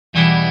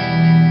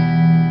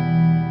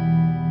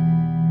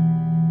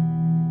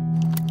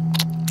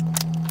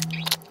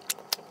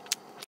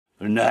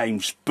Her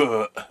name's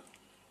Burt.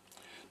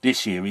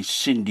 This here is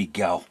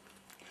CindyGal.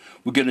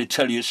 We're going to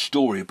tell you a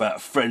story about a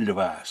friend of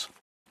ours.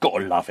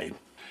 Gotta love him.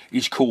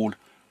 He's called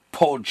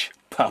Podge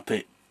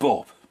Puppet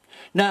Bob.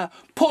 Now,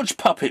 Podge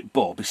Puppet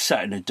Bob is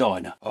sat in a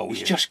diner.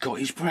 He's just got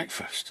his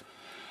breakfast.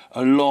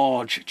 A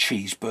large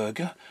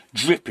cheeseburger,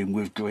 dripping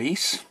with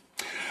grease.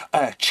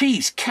 A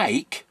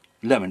cheesecake,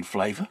 lemon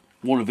flavour,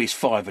 one of his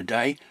 5 a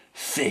day,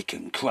 thick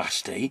and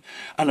crusty.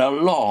 And a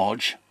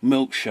large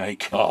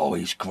milkshake. Oh,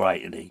 he's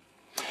great, isn't he?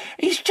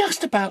 He's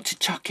just about to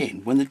tuck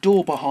in when the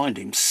door behind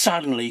him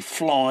suddenly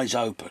flies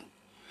open.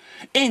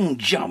 In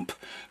jump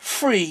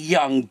 3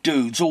 young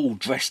dudes all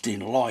dressed in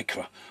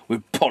lycra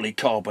with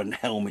polycarbon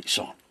helmets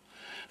on.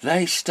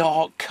 They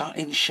start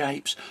cutting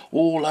shapes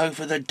all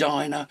over the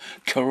diner,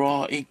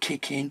 karate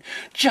kicking,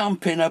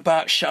 jumping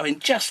about, showing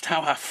just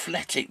how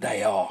athletic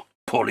they are.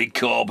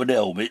 Polycarbon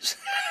helmets?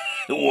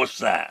 What's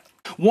that?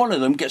 One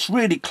of them gets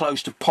really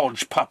close to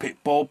Podge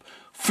Puppet Bob.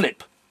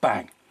 Flip,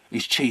 bang,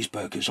 his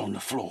cheeseburger's on the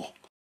floor.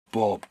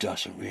 Bob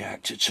doesn't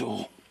react at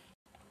all.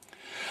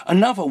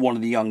 Another one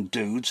of the young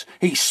dudes,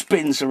 he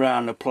spins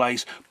around the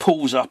place,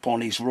 pulls up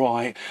on his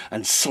right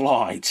and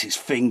slides his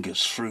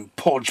fingers through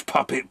Podge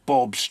Puppet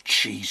Bob's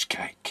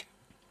cheesecake.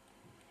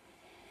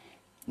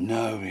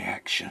 No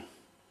reaction.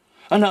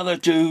 Another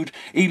dude,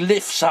 he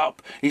lifts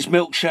up his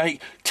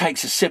milkshake,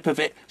 takes a sip of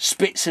it,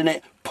 spits in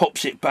it,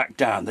 pops it back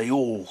down. They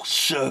all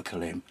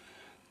circle him,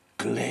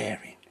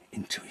 glaring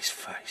into his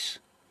face.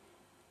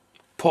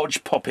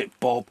 Podge Puppet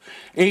Bob,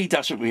 he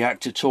doesn't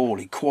react at all.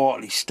 He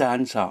quietly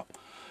stands up,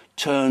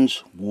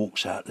 turns,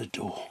 walks out the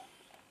door.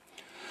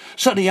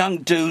 So the young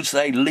dudes,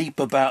 they leap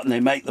about and they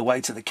make their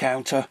way to the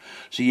counter.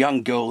 There's a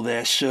young girl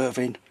there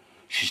serving.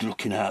 She's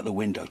looking out the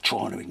window,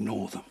 trying to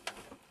ignore them.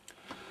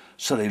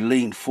 So they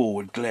lean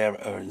forward, glare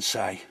at her and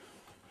say,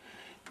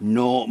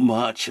 "Not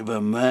much of a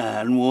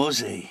man, was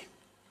he?"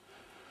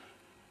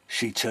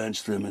 She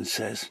turns to them and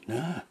says,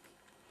 "No,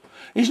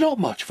 he's not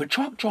much of a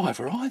truck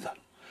driver either.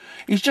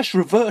 He's just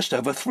reversed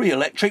over 3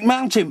 electric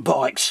mountain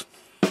bikes."